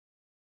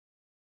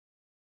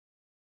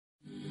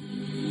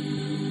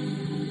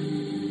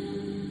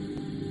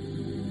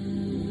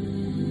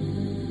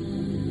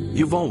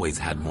You've always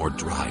had more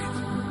drive.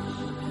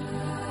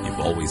 You've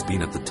always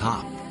been at the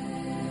top.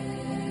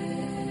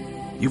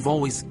 You've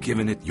always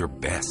given it your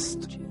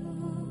best.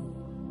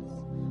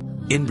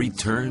 In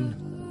return,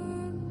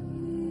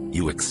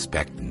 you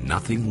expect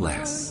nothing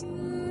less.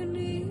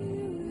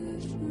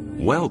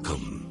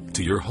 Welcome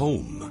to your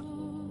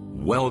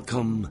home.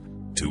 Welcome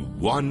to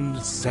One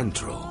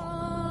Central.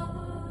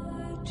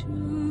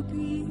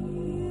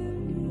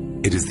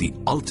 It is the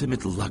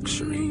ultimate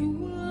luxury,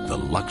 the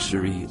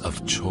luxury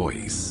of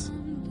choice.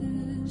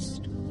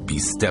 Be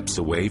steps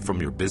away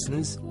from your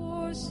business,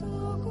 or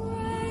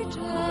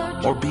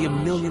be a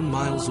million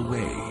miles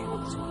away.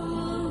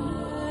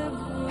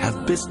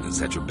 Have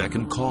business at your beck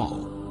and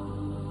call,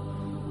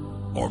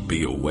 or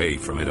be away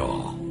from it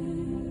all.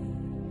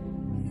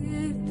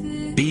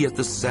 Be at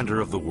the center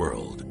of the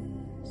world,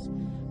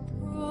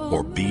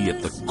 or be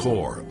at the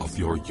core of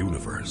your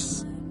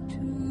universe.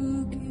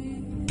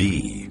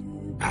 Be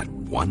at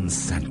One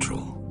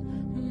Central.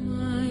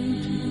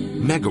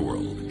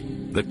 Megaworld,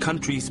 the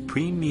country's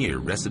premier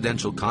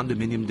residential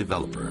condominium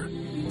developer,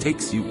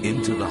 takes you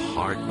into the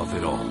heart of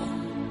it all,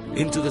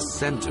 into the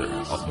center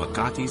of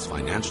Makati's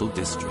financial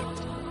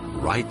district,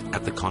 right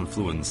at the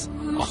confluence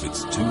of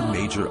its two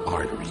major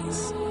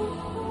arteries.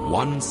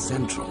 One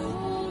Central,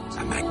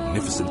 a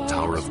magnificent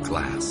tower of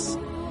glass,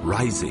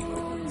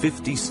 rising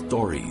 50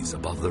 stories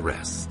above the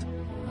rest,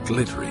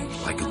 glittering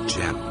like a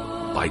gem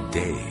by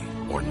day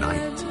or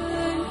night.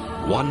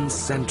 One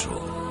Central,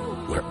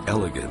 where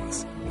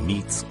elegance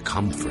meets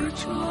comfort,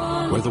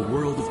 where the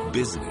world of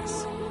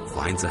business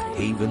finds a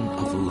haven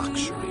of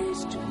luxury.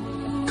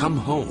 Come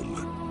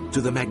home to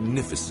the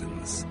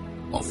magnificence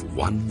of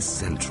One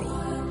Central.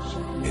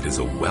 It is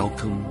a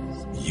welcome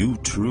you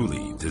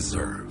truly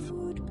deserve.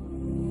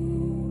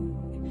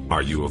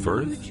 Are you of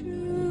earth?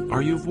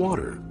 Are you of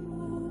water?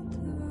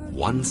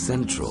 One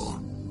Central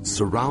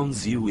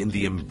surrounds you in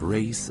the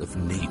embrace of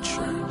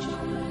nature.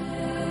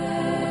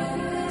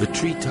 The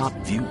treetop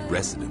view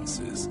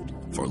residences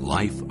for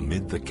life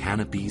amid the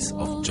canopies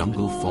of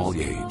jungle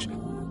foliage.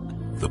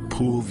 The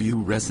pool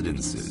view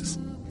residences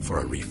for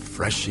a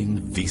refreshing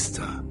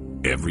vista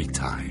every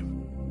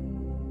time.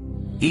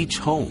 Each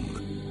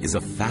home is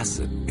a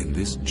facet in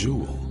this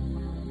jewel,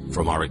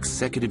 from our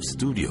executive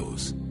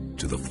studios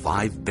to the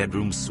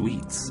 5-bedroom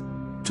suites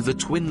to the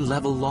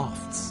twin-level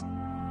lofts.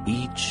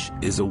 Each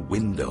is a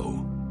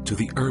window to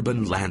the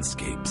urban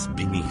landscapes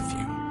beneath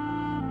you.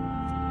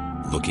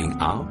 Looking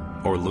out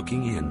or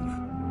looking in,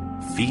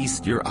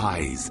 feast your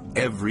eyes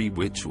every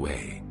which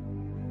way.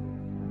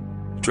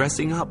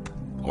 Dressing up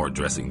or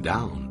dressing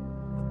down,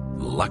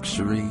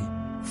 luxury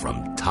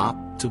from top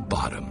to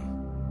bottom.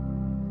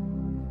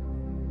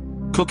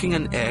 Cooking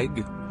an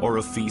egg or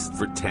a feast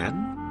for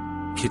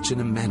 10,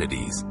 kitchen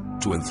amenities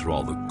to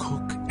enthrall the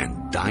cook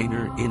and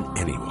diner in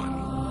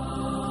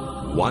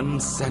anyone. One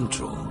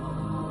Central.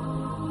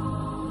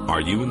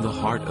 Are you in the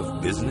heart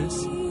of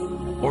business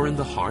or in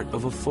the heart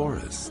of a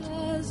forest?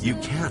 You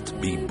can't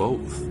be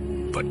both,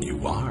 but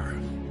you are.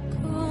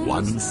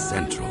 One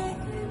Central.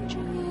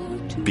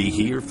 Be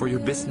here for your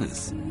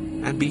business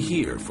and be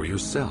here for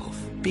yourself.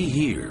 Be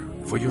here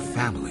for your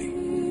family.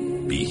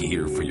 Be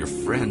here for your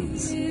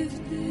friends.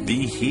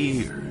 Be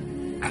here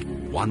at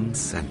One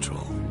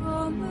Central.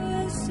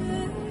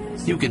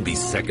 You can be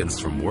seconds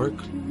from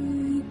work,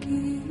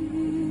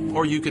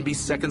 or you can be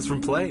seconds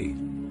from play.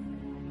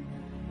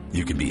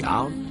 You can be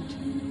out,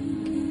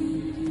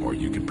 or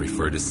you can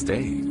prefer to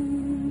stay.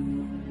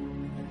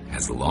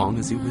 As long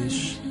as you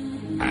wish,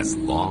 as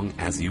long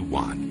as you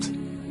want.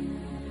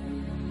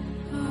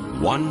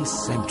 One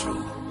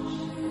Central.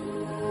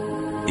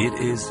 It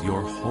is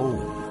your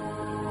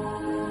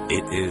home.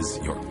 It is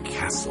your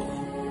castle.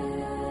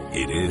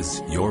 It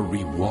is your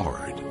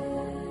reward.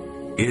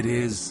 It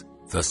is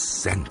the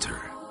center.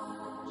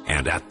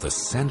 And at the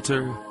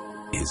center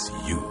is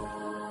you.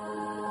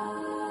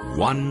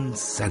 One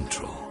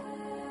Central.